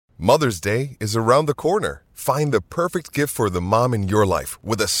Mother's Day is around the corner. Find the perfect gift for the mom in your life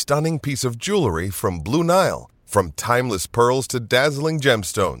with a stunning piece of jewelry from Blue Nile. From timeless pearls to dazzling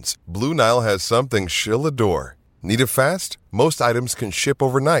gemstones, Blue Nile has something she'll adore. Need it fast? Most items can ship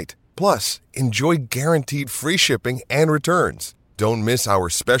overnight. Plus, enjoy guaranteed free shipping and returns. Don't miss our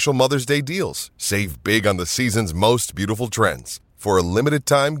special Mother's Day deals. Save big on the season's most beautiful trends. For a limited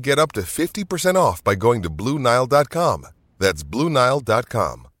time, get up to 50% off by going to BlueNile.com. That's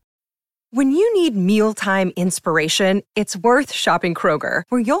BlueNile.com. When you need mealtime inspiration, it's worth shopping Kroger,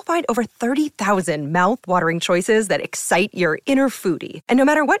 where you'll find over 30,000 mouth-watering choices that excite your inner foodie. And no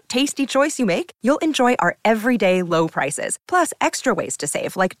matter what tasty choice you make, you'll enjoy our everyday low prices, plus extra ways to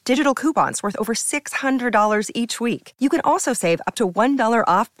save, like digital coupons worth over $600 each week. You can also save up to $1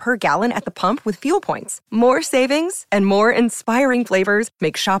 off per gallon at the pump with fuel points. More savings and more inspiring flavors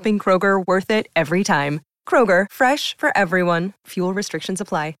make shopping Kroger worth it every time. Kroger, fresh for everyone. Fuel restrictions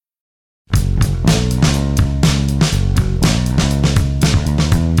apply.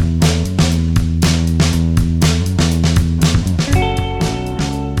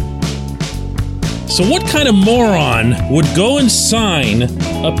 So what kind of moron would go and sign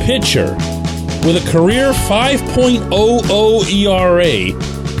a pitcher with a career 5.00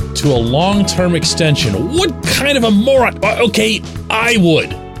 ERA to a long-term extension? What kind of a moron? Okay, I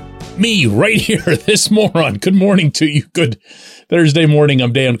would. Me, right here, this moron. Good morning to you. Good Thursday morning.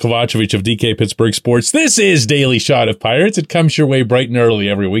 I'm Dan Kovacevic of DK Pittsburgh Sports. This is Daily Shot of Pirates. It comes your way bright and early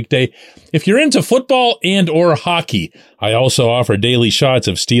every weekday. If you're into football and or hockey, I also offer daily shots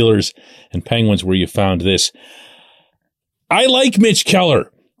of Steelers and Penguins where you found this. I like Mitch Keller.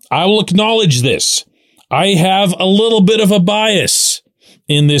 I will acknowledge this. I have a little bit of a bias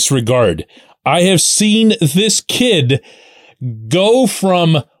in this regard. I have seen this kid go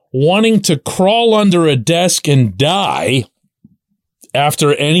from wanting to crawl under a desk and die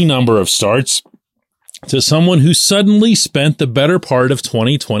after any number of starts to someone who suddenly spent the better part of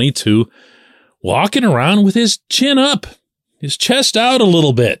 2022 walking around with his chin up, his chest out a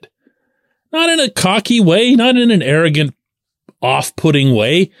little bit. Not in a cocky way, not in an arrogant, off-putting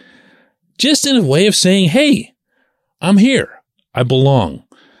way, just in a way of saying, hey, I'm here. I belong.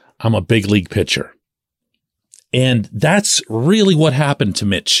 I'm a big league pitcher. And that's really what happened to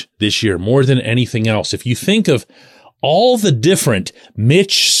Mitch this year, more than anything else. If you think of all the different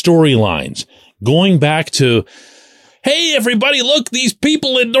Mitch storylines going back to, hey, everybody, look, these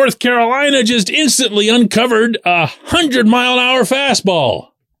people in North Carolina just instantly uncovered a 100-mile-an-hour fastball.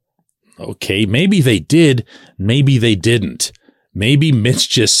 Okay, maybe they did. Maybe they didn't. Maybe Mitch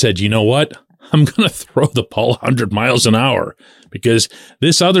just said, you know what? I'm going to throw the ball 100 miles an hour because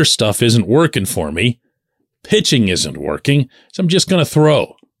this other stuff isn't working for me. Pitching isn't working, so I'm just going to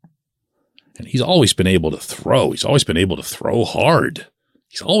throw. And he's always been able to throw. He's always been able to throw hard.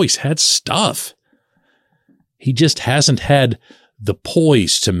 He's always had stuff. He just hasn't had the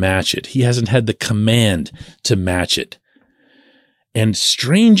poise to match it. He hasn't had the command to match it. And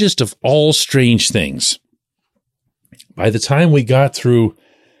strangest of all strange things, by the time we got through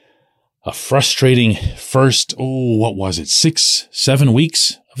a frustrating first, 6-7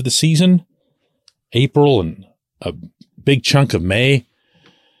 weeks of the season, April and a big chunk of May,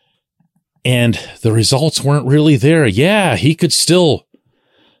 and the results weren't really there. Yeah, he could still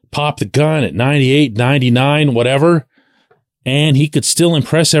pop the gun at 98, 99, whatever, and he could still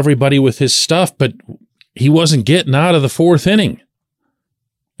impress everybody with his stuff, but he wasn't getting out of the fourth inning.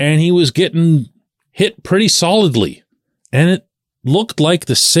 And he was getting hit pretty solidly. And it looked like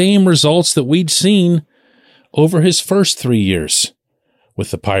the same results that we'd seen over his first 3 years with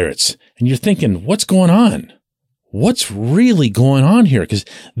the Pirates. And you're thinking, what's going on? What's really going on here? Because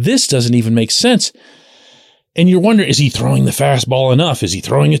this doesn't even make sense. And you're wondering, is he throwing the fastball enough? Is he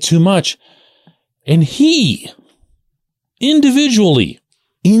throwing it too much? And he, independently,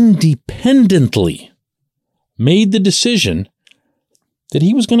 made the decision that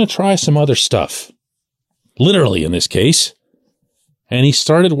he was going to try some other stuff. Literally in this case. And he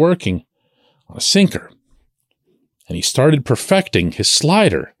started working on a sinker. And he started perfecting his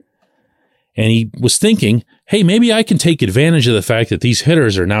slider. And he was thinking, hey, maybe I can take advantage of the fact that these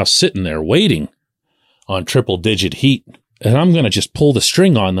hitters are now sitting there waiting on triple-digit heat, and I'm going to just pull the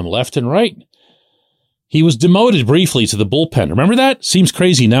string on them left and right. He was demoted briefly to the bullpen. Remember that? Seems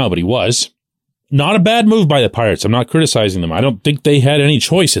crazy now, but he was. Not a bad move by the Pirates. I'm not criticizing them. I don't think they had any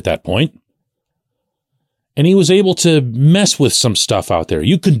choice at that point. And he was able to mess with some stuff out there.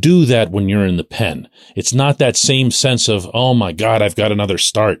 You can do that when you're in the pen. It's not that same sense of, oh my God, I've got another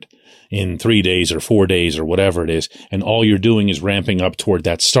start in 3 days or 4 days or whatever it is, and all you're doing is ramping up toward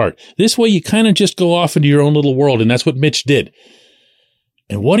that start. This way, you kind of just go off into your own little world, and that's what Mitch did.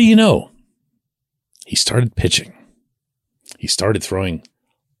 And what do you know? He started pitching. He started throwing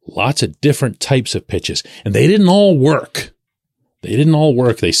lots of different types of pitches, and they didn't all work.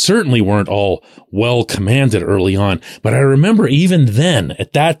 They certainly weren't all well commanded early on. But I remember even then,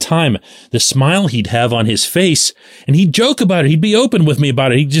 at that time, the smile he'd have on his face, and he'd joke about it. He'd be open with me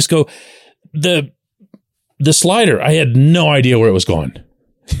about it. He'd just go, the slider, I had no idea where it was going.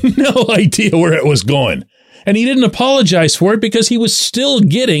 No idea where it was going. And he didn't apologize for it because he was still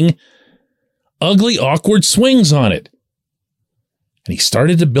getting ugly, awkward swings on it. And he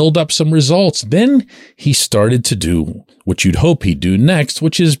started to build up some results. Then he started to do what you'd hope he'd do next,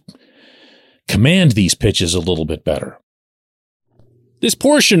 which is command these pitches a little bit better. This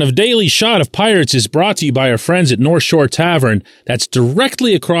portion of Daily Shot of Pirates is brought to you by our friends at North Shore Tavern. That's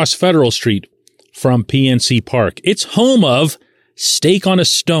directly across Federal Street from PNC Park. It's home of Steak on a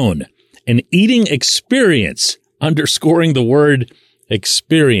Stone, an eating experience, underscoring the word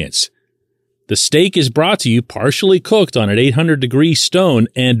experience. The steak is brought to you partially cooked on an 800-degree stone,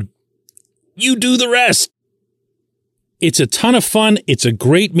 and you do the rest. It's a ton of fun, it's a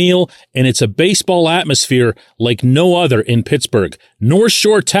great meal, and it's a baseball atmosphere like no other in Pittsburgh. North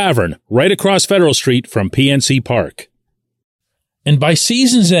Shore Tavern, right across Federal Street from PNC Park. And by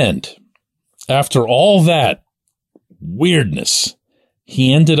season's end, after all that weirdness,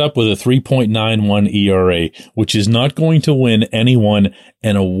 he ended up with a 3.91 ERA, which is not going to win anyone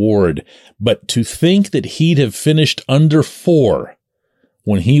an award. But to think that he'd have finished under 4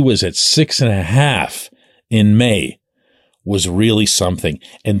 when he was at 6.5 in May was really something.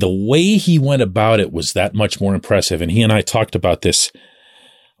 And the way he went about it was that much more impressive. And he and I talked about this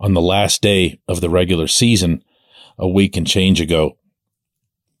on the last day of the regular season a week and change ago.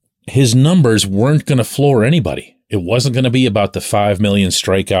 His numbers weren't going to floor anybody. It wasn't going to be about the 5 million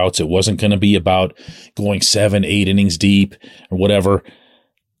strikeouts. It wasn't going to be about going 7, 8 innings deep or whatever.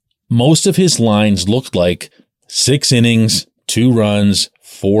 Most of his lines looked like 6 innings, 2 runs,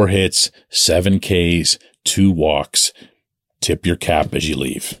 4 hits, 7 Ks, 2 walks. Tip your cap as you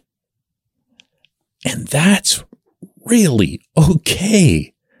leave. And that's really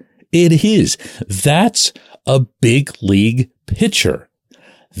okay. It is. That's a big league pitcher.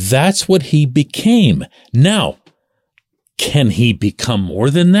 That's what he became. Now, can he become more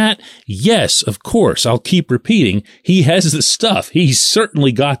than that? Yes, of course. I'll keep repeating. He has the stuff. He's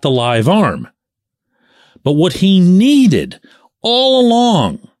certainly got the live arm. But what he needed all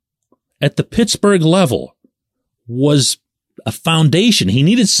along at the Pittsburgh level was a foundation. He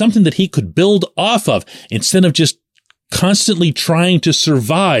needed something that he could build off of instead of just constantly trying to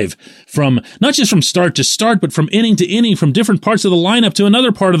survive from, not just from start to start, but from inning to inning, from different parts of the lineup to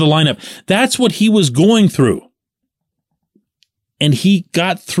another part of the lineup. That's what he was going through. And he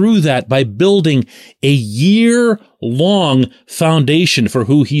got through that by building a year-long foundation for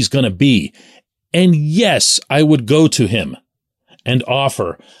who he's going to be. And yes, I would go to him and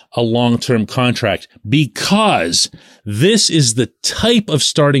offer a long-term contract because this is the type of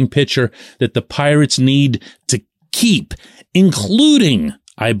starting pitcher that the Pirates need to keep, including,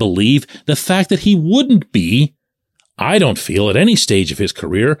 I believe, the fact that he wouldn't be, I don't feel at any stage of his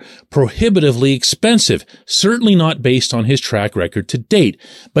career, prohibitively expensive, certainly not based on his track record to date.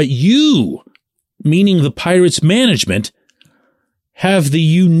 But you, meaning the Pirates management, have the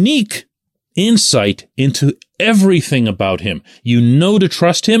unique insight into everything about him. You know to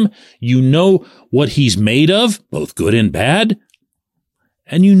trust him. You know what he's made of, both good and bad.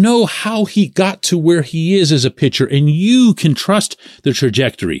 And you know how he got to where he is as a pitcher, and you can trust the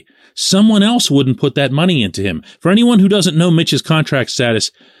trajectory. Someone else wouldn't put that money into him. For anyone who doesn't know Mitch's contract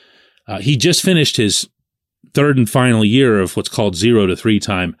status, he just finished his 3rd and final year of what's called 0 to 3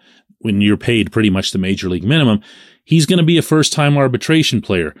 time, when you're paid pretty much the major league minimum. He's going to be a first-time arbitration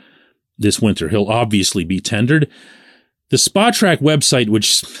player this winter. He'll obviously be tendered. The Spotrac website,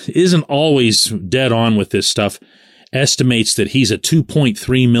 which isn't always dead on with this stuff, estimates that he's a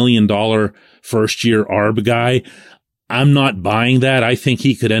 $2.3 million first-year ARB guy. I'm not buying that. I think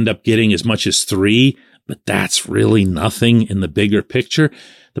he could end up getting as much as 3, but that's really nothing in the bigger picture.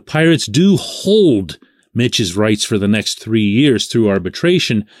 The Pirates do hold Mitch's rights for the next 3 years through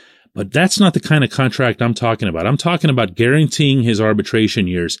arbitration, but that's not the kind of contract I'm talking about. I'm talking about guaranteeing his arbitration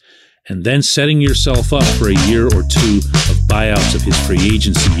years and then setting yourself up for a year or 2 of buyouts of his free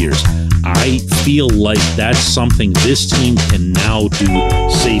agency years. I feel like that's something this team can now do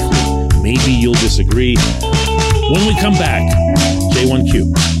safely. Maybe you'll disagree. When we come back,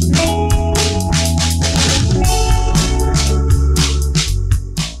 J1Q.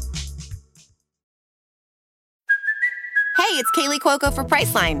 Hey, it's Kaylee Cuoco for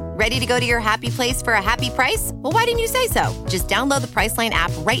Priceline. Ready to go to your happy place for a happy price? Well, why didn't you say so? Just download the Priceline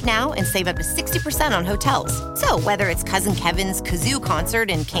app right now and save up to 60% on hotels. So whether it's Cousin Kevin's Kazoo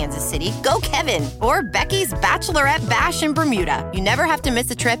Concert in Kansas City, go Kevin, or Becky's Bachelorette Bash in Bermuda, you never have to miss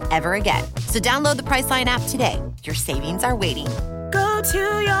a trip ever again. So download the Priceline app today. Your savings are waiting. Go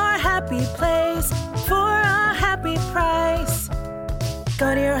to your happy place for a happy price.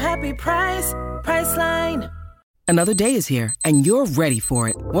 Go to your happy price, Priceline. Another day is here, and you're ready for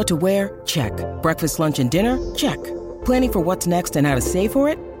it. What to wear? Check. Breakfast, lunch, and dinner? Check. Planning for what's next and how to save for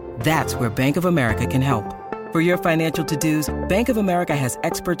it? That's where Bank of America can help. For your financial to-dos, Bank of America has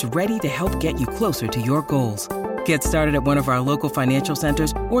experts ready to help get you closer to your goals. Get started at one of our local financial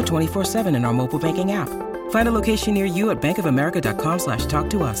centers or 24/7 in our mobile banking app. Find a location near you at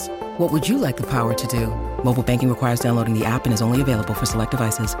bankofamerica.com/talktous. What would you like the power to do? Mobile banking requires downloading the app and is only available for select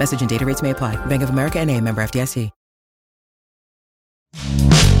devices. Message and data rates may apply. Bank of America N.A., member FDIC.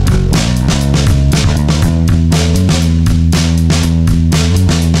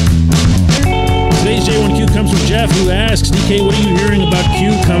 Today's J1Q comes from Jeff, who asks, DK, what are you hearing about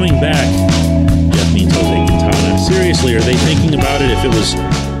Q coming back? Jeff means Jose Quintana. Seriously, are they thinking about it? If it was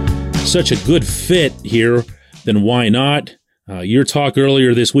such a good fit here, then why not? Your talk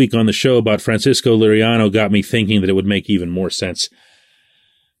earlier this week on the show about Francisco Liriano got me thinking that it would make even more sense.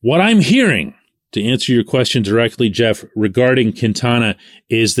 What I'm hearing, to answer your question directly, Jeff, regarding Quintana,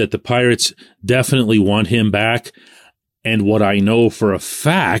 is that the Pirates definitely want him back. And what I know for a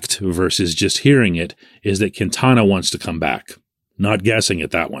fact, versus just hearing it, is that Quintana wants to come back. Not guessing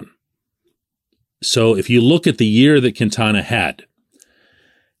at that one. So if you look at the year that Quintana had,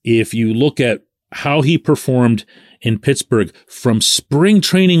 if you look at how he performed in Pittsburgh from spring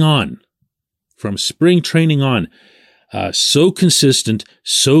training on, so consistent,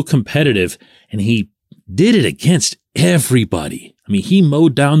 so competitive, and he did it against everybody. I mean, he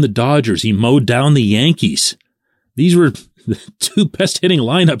mowed down the Dodgers. He mowed down the Yankees. These were the two best hitting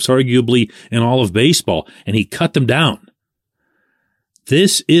lineups, arguably, in all of baseball, and he cut them down.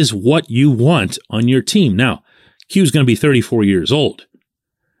 This is what you want on your team. Now, Q's going to be 34 years old,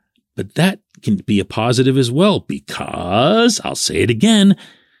 but that can be a positive as well, because, I'll say it again,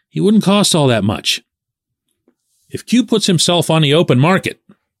 he wouldn't cost all that much. If Q puts himself on the open market,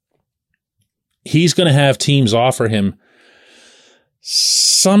 he's going to have teams offer him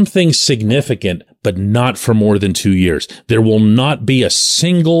something significant, but not for more than 2 years. There will not be a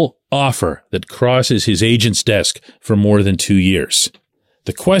single offer that crosses his agent's desk for more than 2 years.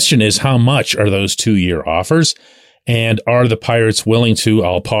 The question is, how much are those 2-year offers? And are the Pirates willing to,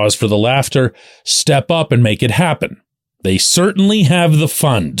 I'll pause for the laughter, step up and make it happen? They certainly have the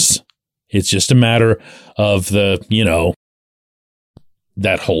funds. It's just a matter of that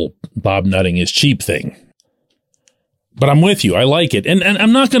whole Bob Nutting is cheap thing. But I'm with you. I like it. And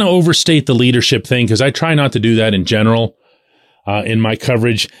I'm not going to overstate the leadership thing, because I try not to do that in general in my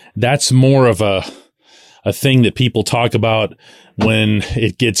coverage. That's more of a thing that people talk about when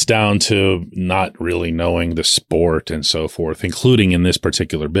it gets down to not really knowing the sport and so forth, including in this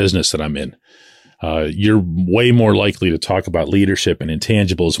particular business that I'm in. You're way more likely to talk about leadership and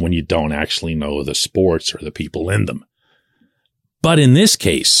intangibles when you don't actually know the sports or the people in them. But in this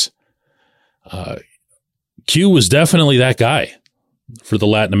case, Q was definitely that guy for the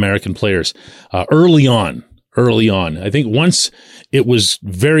Latin American players early on. I think once it was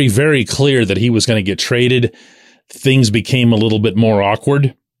very, very clear that he was going to get traded, things became a little bit more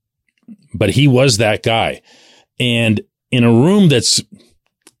awkward, but he was that guy. And in a room that's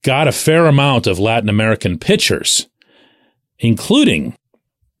got a fair amount of Latin American pitchers, including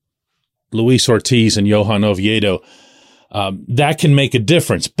Luis Ortiz and Johan Oviedo, that can make a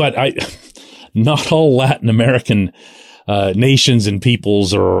difference. But not all Latin American nations and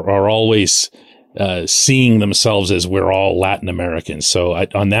peoples are always seeing themselves as we're all Latin Americans. So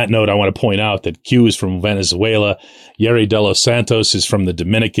on that note, I want to point out that Q is from Venezuela, Yerry De Los Santos is from the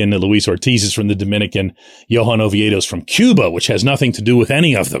Dominican, Luis Ortiz is from the Dominican, Johan Oviedo is from Cuba, which has nothing to do with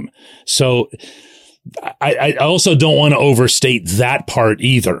any of them. So I also don't want to overstate that part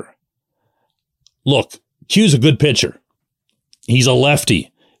either. Look, Q's a good pitcher. He's a lefty.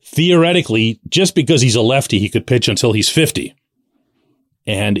 Theoretically, just because he's a lefty, he could pitch until he's 50.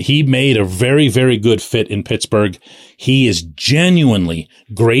 And he made a very, very good fit in Pittsburgh. He is genuinely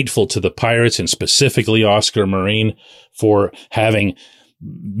grateful to the Pirates, and specifically Oscar Marin, for having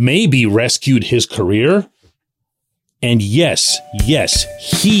maybe rescued his career. And yes,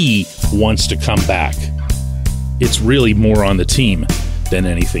 he wants to come back. It's really more on the team than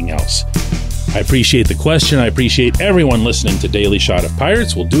anything else. I appreciate the question. I appreciate everyone listening to Daily Shot of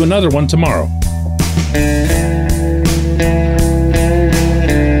Pirates. We'll do another one tomorrow.